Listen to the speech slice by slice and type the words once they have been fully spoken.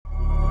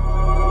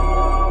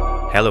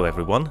Hello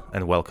everyone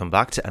and welcome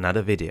back to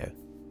another video.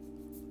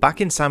 Back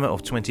in summer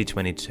of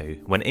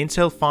 2022, when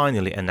Intel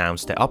finally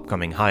announced their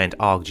upcoming high-end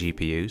Arc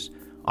GPUs,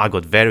 I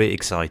got very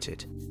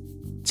excited.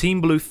 Team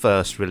Blue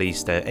first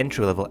released their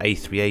entry-level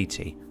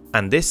A380,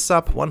 and this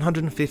sub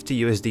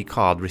 $150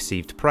 card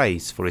received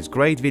praise for its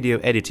great video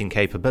editing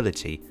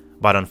capability,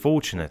 but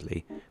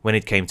unfortunately, when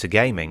it came to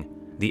gaming,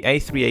 the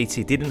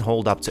A380 didn't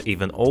hold up to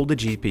even older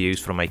GPUs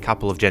from a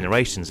couple of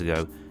generations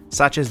ago,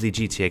 such as the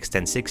GTX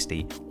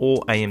 1060 or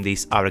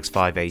AMD's RX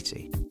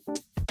 580.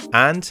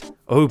 And,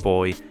 oh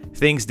boy,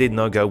 things did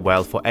not go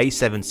well for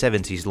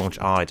A770's launch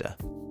either.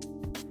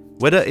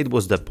 Whether it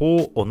was the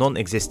poor or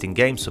non-existing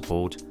game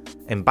support,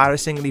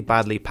 embarrassingly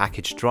badly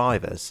packaged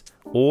drivers,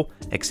 or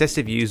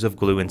excessive use of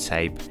glue and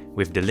tape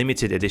with the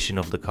limited edition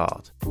of the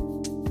card.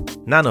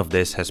 None of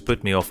this has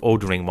put me off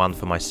ordering one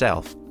for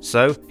myself,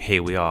 so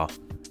here we are.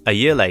 A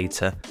year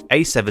later,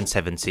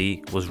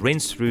 A770 was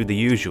rinsed through the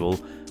usual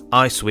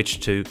 "I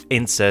switched to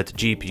insert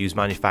GPU's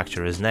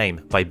manufacturer's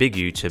name" by big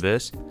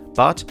YouTubers,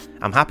 but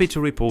I'm happy to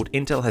report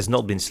Intel has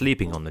not been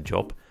sleeping on the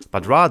job,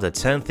 but rather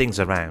turned things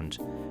around,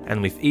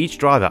 and with each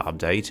driver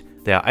update,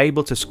 they are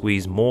able to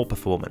squeeze more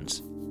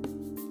performance.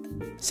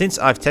 Since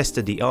I've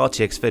tested the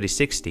RTX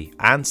 3060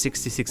 and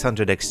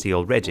 6600 XT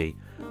already,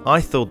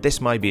 I thought this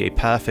might be a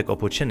perfect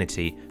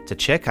opportunity to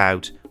check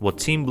out what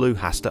Team Blue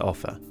has to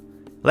offer.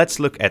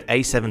 Let's look at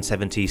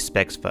A770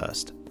 specs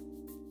first.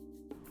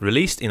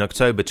 Released in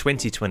October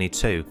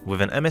 2022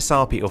 with an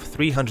MSRP of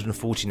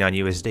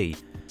 $349,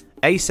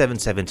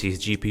 A770's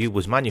GPU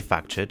was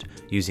manufactured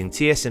using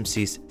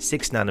TSMC's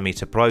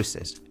 6nm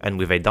process, and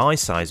with a die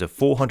size of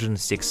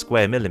 406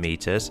 square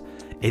millimeters,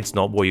 it's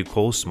not what you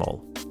call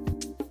small.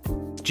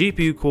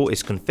 GPU core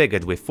is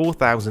configured with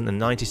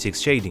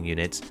 4096 shading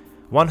units,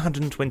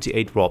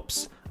 128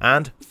 ROPs,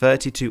 and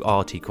 32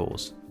 RT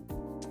cores.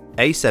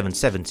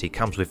 A770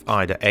 comes with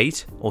either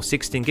 8 or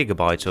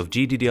 16GB of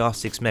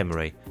GDDR6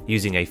 memory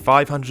using a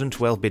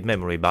 512-bit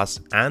memory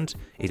bus, and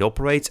it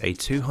operates a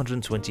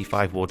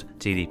 225W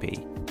TDP.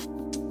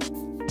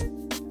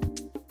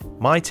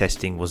 My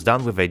testing was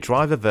done with a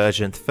driver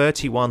version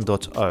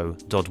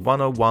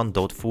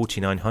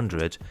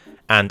 31.0.101.4900,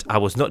 and I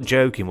was not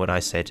joking when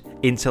I said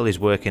Intel is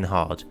working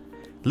hard.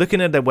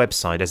 Looking at their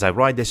website as I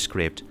write this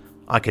script,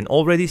 I can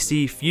already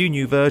see few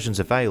new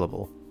versions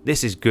available.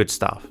 This is good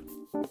stuff.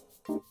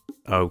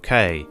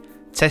 Okay,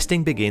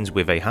 testing begins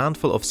with a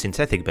handful of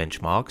synthetic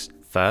benchmarks.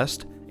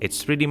 First,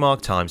 it's 3D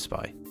Mark Time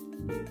Spy.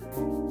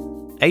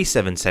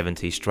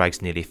 A770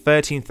 strikes nearly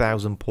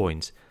 13,000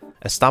 points,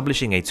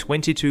 establishing a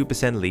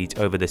 22% lead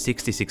over the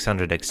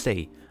 6600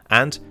 XT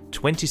and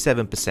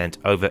 27%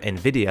 over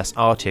Nvidia's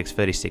RTX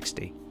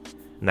 3060.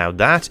 Now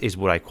that is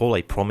what I call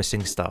a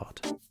promising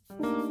start.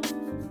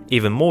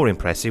 Even more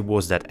impressive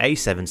was that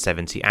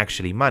A770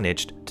 actually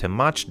managed to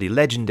match the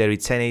legendary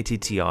 1080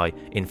 Ti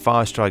in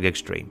Firestrike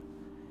Extreme.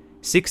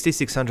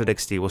 6600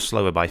 XT was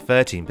slower by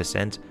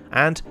 13%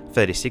 and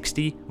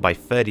 3060 by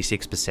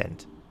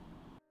 36%.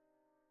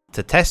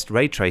 To test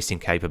ray tracing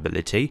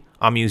capability,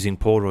 I'm using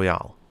Port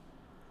Royal.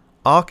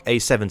 Arc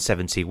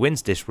A770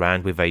 wins this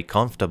round with a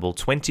comfortable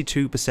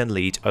 22%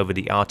 lead over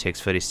the RTX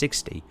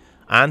 3060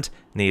 and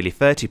nearly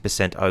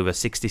 30% over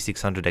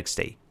 6600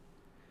 XT.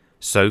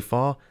 So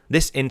far,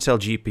 this Intel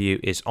GPU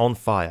is on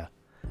fire.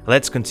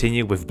 Let's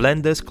continue with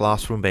Blender's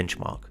Classroom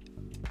benchmark.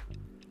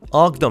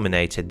 Arc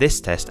dominated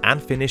this test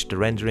and finished the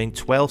rendering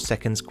 12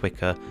 seconds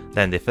quicker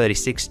than the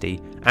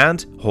 3060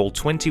 and hauled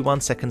 21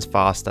 seconds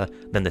faster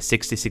than the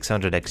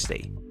 6600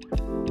 XT.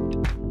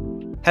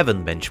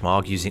 Heaven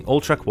benchmark using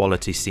ultra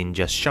quality seen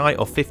just shy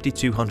of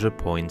 5200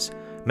 points,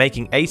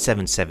 making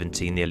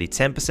A770 nearly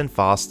 10%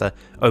 faster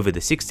over the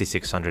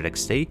 6600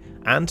 XT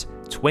and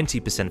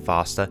 20%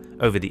 faster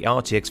over the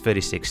RTX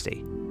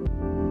 3060.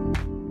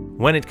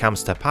 When it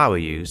comes to power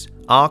use,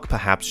 Arc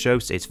perhaps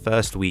shows its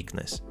first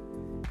weakness.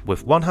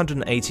 With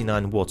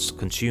 189 watts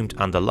consumed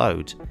under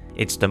load,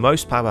 it's the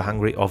most power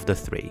hungry of the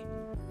three.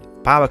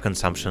 Power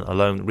consumption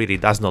alone really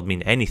does not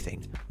mean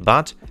anything,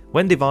 but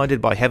when divided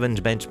by Heaven's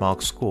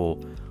benchmark score,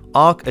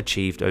 Arc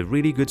achieved a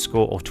really good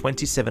score of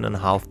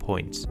 27.5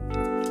 points.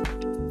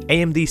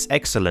 AMD's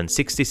excellent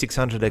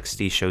 6600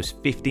 XT shows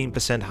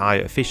 15% higher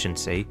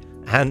efficiency,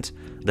 and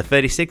the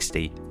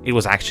 3060, it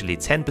was actually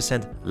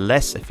 10%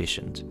 less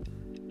efficient.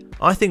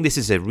 I think this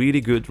is a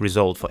really good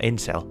result for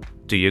Intel.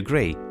 Do you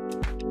agree?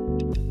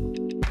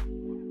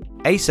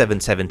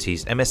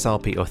 A770's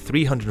MSRP of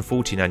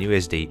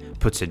 $349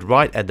 puts it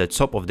right at the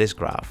top of this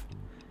graph.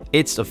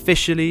 It's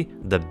officially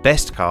the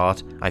best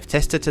card I've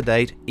tested to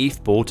date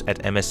if bought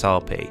at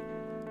MSRP.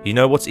 You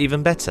know what's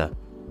even better?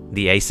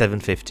 The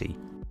A750.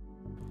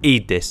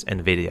 Eat this,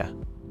 Nvidia.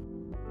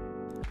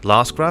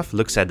 Last graph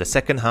looks at the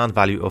second-hand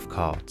value of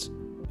cards.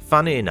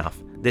 Funny enough,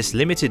 this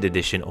limited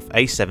edition of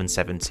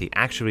A770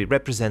 actually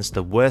represents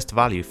the worst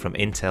value from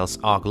Intel's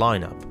Arc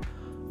lineup,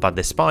 but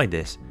despite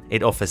this,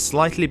 it offers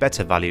slightly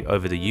better value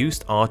over the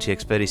used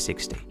RTX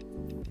 3060.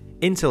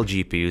 Intel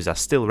GPUs are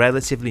still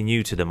relatively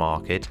new to the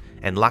market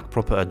and lack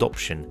proper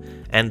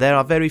adoption, and there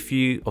are very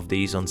few of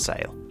these on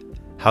sale.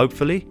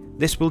 Hopefully,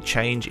 this will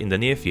change in the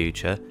near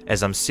future,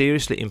 as I'm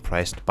seriously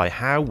impressed by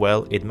how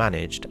well it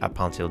managed up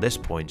until this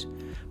point.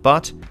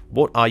 But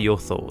what are your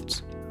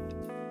thoughts?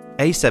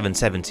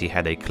 A770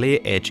 had a clear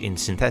edge in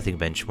synthetic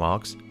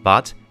benchmarks,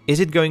 but is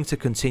it going to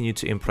continue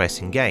to impress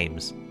in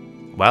games?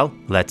 Well,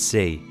 let's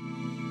see.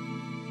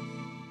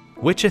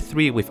 Witcher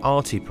 3 with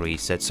RT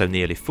preset saw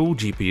nearly full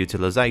GPU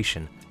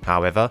utilization,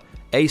 however,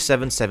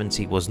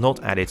 A770 was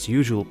not at its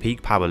usual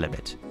peak power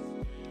limit.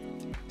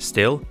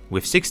 Still,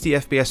 with 60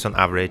 FPS on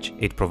average,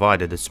 it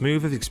provided the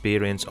smoothest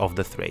experience of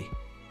the three.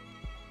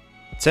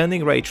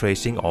 Turning ray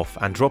tracing off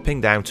and dropping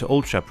down to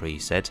Ultra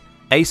preset,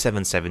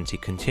 A770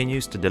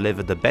 continues to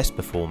deliver the best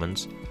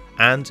performance,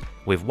 and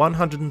with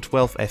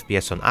 112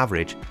 FPS on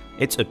average,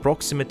 it's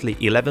approximately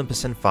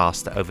 11%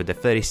 faster over the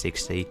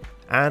 3060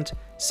 and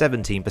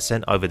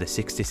 17% over the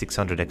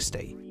 6600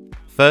 XT.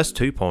 First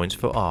 2 points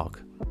for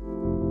ARC.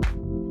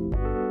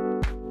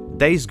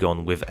 Days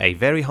Gone with a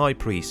very high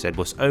preset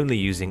was only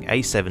using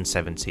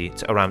A770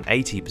 to around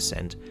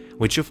 80%,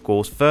 which of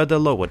course further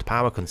lowered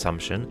power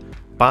consumption,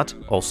 but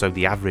also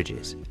the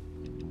averages.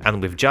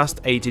 And with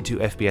just 82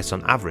 FPS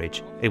on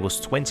average, it was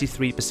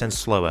 23%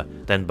 slower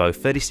than both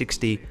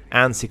 3060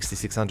 and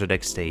 6600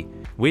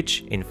 XT,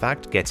 which in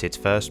fact gets its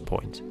first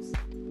point.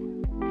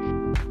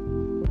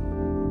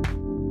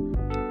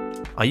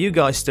 Are you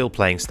guys still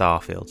playing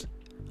Starfield?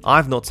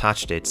 I've not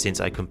touched it since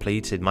I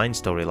completed main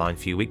storyline a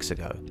few weeks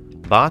ago,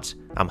 but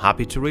I'm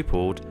happy to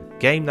report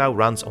game now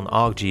runs on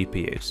ARC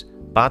GPUs,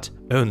 but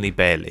only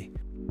barely.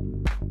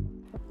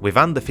 With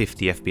under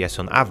 50 FPS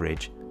on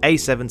average,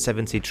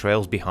 A770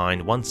 trails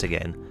behind once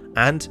again,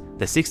 and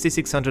the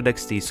 6600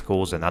 XT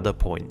scores another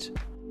point.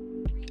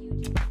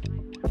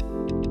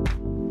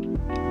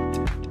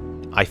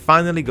 I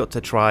finally got to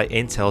try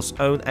Intel's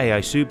own AI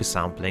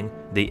supersampling,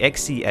 the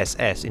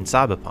XeSS in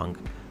Cyberpunk,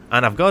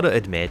 and I've got to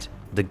admit,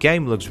 the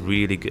game looks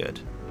really good.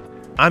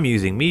 I'm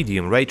using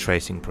medium ray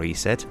tracing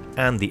preset,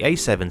 and the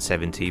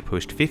A770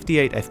 pushed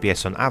 58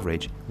 FPS on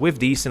average with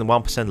decent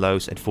 1%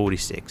 lows at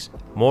 46,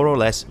 more or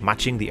less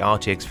matching the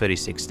RTX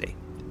 3060.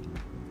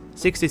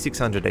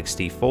 6600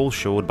 XT falls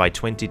short by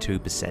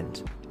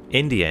 22%.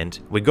 In the end,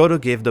 we gotta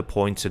give the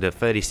point to the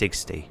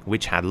 3060,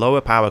 which had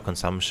lower power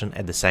consumption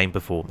at the same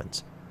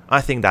performance.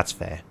 I think that's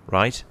fair,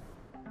 right?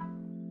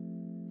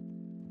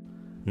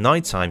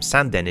 Nighttime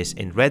San Dennis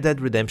in Red Dead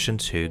Redemption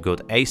 2 got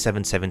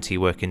A770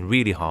 working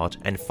really hard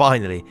and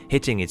finally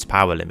hitting its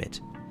power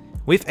limit.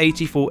 With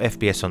 84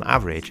 FPS on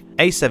average,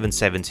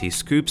 A770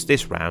 scoops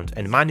this round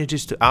and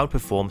manages to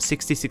outperform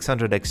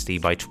 6600 XT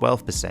by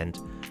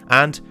 12%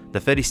 and the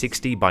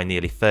 3060 by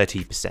nearly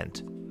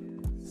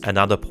 30%.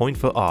 Another point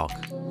for ARC.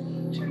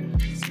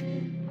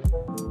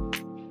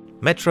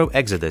 Metro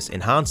Exodus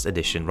Enhanced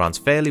Edition runs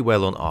fairly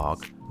well on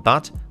ARC,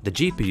 but the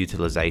GPU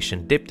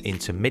utilization dipped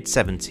into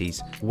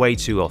mid-70s way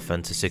too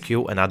often to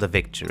secure another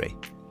victory.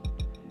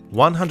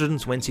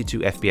 122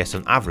 FPS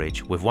on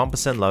average with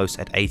 1% lows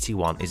at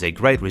 81 is a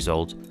great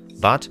result,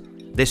 but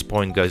this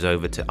point goes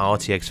over to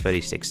RTX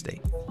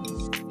 3060.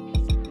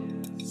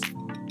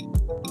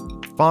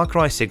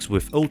 FarCry 6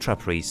 with Ultra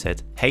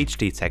preset,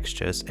 HD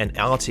textures and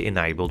RT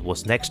enabled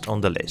was next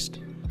on the list,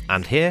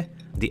 and here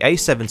the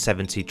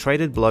A770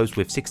 traded blows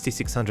with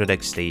 6600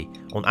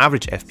 XT on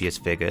average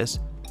FPS figures,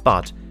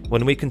 but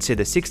when we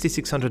consider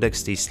 6600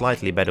 XT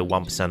slightly better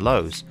 1%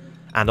 lows,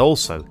 and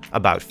also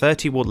about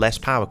 30 watt less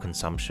power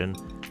consumption,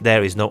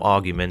 there is no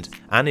argument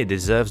and it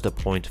deserves the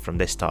point from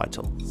this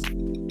title.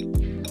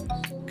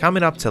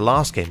 Coming up to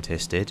last game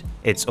tested,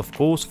 it's of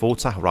course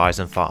Forza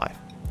Horizon 5.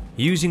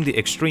 Using the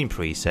Extreme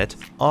preset,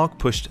 ARC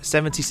pushed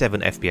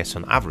 77 FPS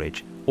on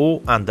average,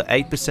 or under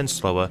 8%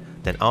 slower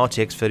than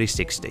RTX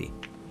 3060.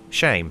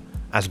 Shame,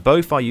 as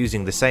both are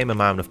using the same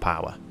amount of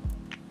power.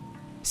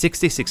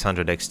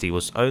 6600 XT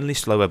was only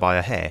slower by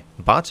a hair,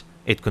 but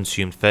it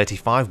consumed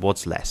 35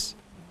 watts less.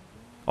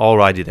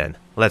 Alrighty then,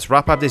 let's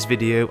wrap up this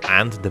video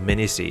and the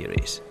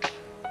mini-series.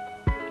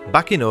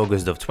 Back in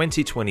August of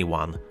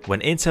 2021,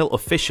 when Intel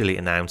officially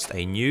announced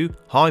a new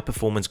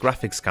high-performance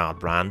graphics card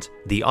brand,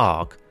 the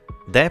ARC,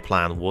 their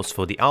plan was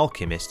for the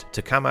Alchemist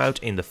to come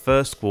out in the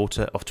first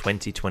quarter of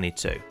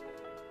 2022.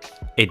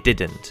 It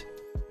didn't,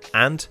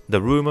 and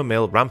the rumor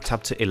mill ramped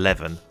up to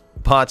 11,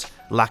 but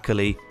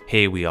luckily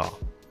here we are.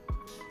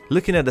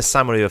 Looking at the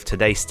summary of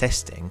today's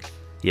testing,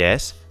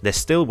 yes, there's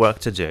still work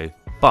to do,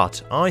 but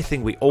I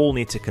think we all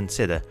need to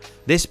consider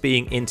this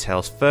being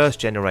Intel's first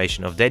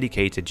generation of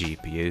dedicated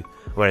GPU,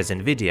 whereas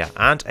Nvidia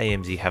and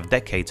AMD have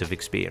decades of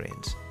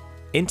experience.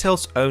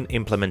 Intel's own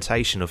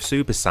implementation of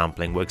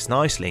supersampling works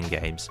nicely in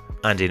games,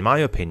 and in my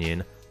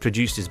opinion,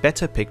 produces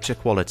better picture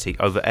quality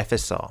over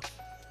FSR.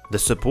 The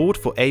support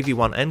for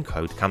AV1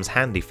 encode comes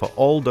handy for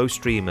all those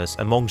streamers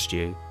amongst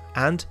you,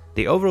 and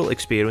the overall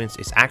experience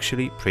is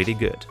actually pretty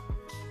good.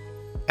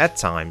 At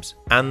times,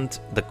 and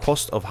the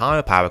cost of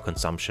higher power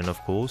consumption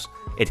of course,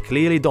 it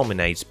clearly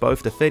dominates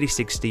both the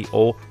 3060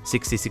 or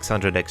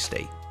 6600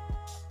 XT.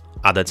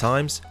 Other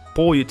times,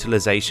 poor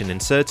utilization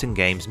in certain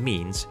games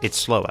means it's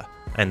slower,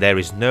 and there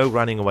is no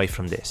running away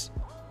from this.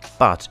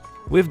 But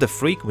With the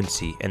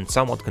frequency and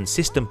somewhat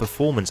consistent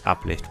performance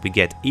uplift we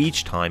get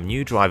each time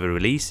new driver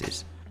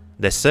releases,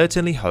 there's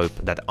certainly hope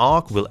that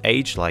ARC will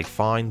age like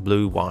fine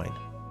blue wine.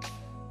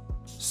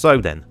 So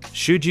then,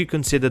 should you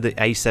consider the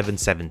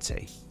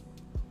A770?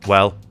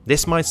 Well,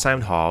 this might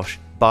sound harsh,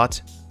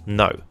 but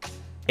no.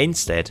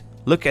 Instead,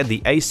 look at the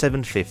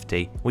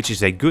A750, which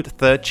is a good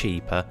third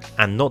cheaper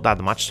and not that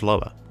much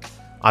slower.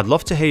 I'd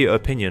love to hear your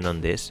opinion on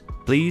this.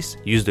 Please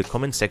use the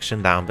comment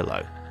section down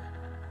below.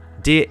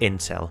 Dear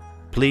Intel,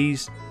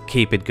 please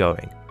keep it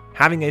going.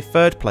 Having a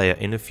third player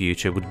in the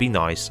future would be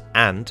nice,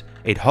 and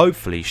it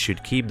hopefully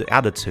should keep the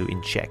other two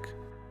in check.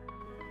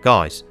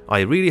 Guys,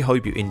 I really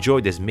hope you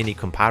enjoyed this mini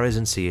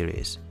comparison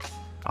series.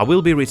 I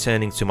will be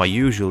returning to my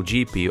usual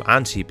GPU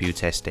and CPU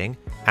testing,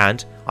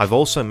 and I've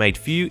also made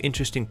few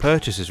interesting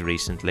purchases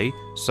recently,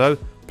 so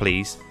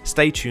please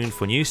stay tuned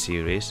for new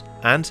series,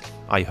 and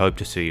I hope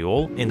to see you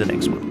all in the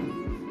next one.